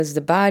Because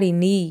the body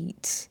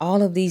needs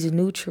all of these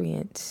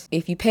nutrients.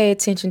 If you pay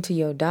attention to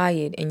your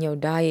diet and your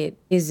diet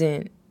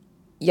isn't,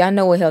 y'all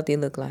know what healthy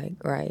look like,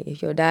 right?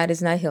 If your diet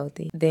is not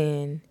healthy,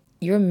 then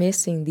you're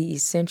missing the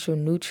essential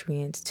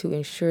nutrients to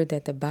ensure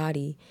that the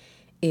body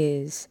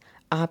is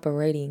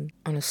operating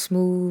on a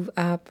smooth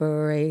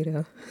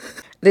operator.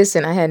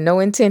 Listen, I had no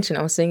intention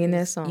on singing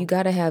that song. You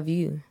gotta have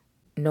you.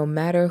 No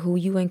matter who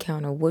you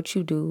encounter, what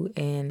you do,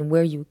 and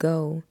where you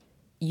go,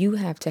 you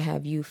have to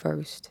have you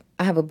first.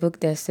 I have a book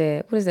that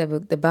said, what is that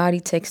book? The Body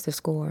Takes the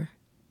Score.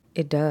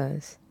 It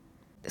does.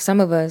 Some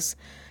of us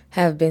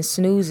have been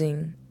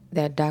snoozing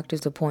that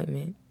doctor's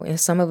appointment, and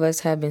some of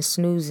us have been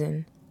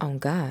snoozing on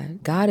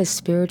God. God is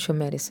spiritual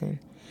medicine.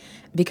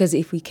 Because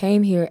if we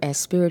came here as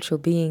spiritual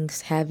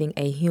beings having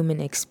a human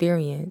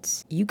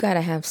experience, you got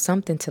to have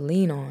something to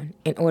lean on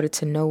in order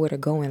to know where to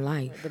go in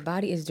life. The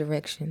body is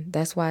direction.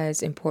 That's why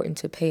it's important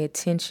to pay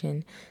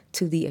attention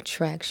to the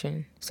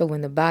attraction. So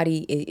when the body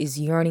is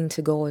yearning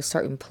to go a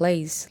certain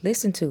place,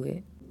 listen to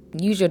it.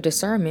 Use your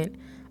discernment,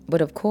 but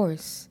of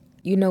course,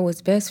 you know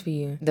what's best for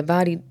you. The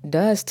body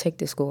does take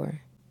the score.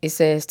 It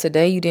says,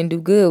 today you didn't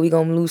do good, we're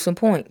going to lose some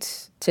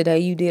points. Today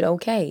you did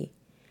okay,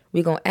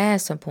 we're going to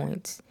add some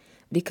points.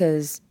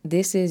 Because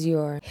this is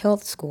your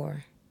health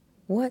score.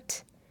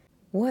 What?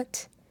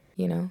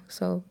 You know,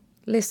 so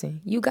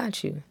listen, you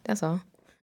got you. That's all.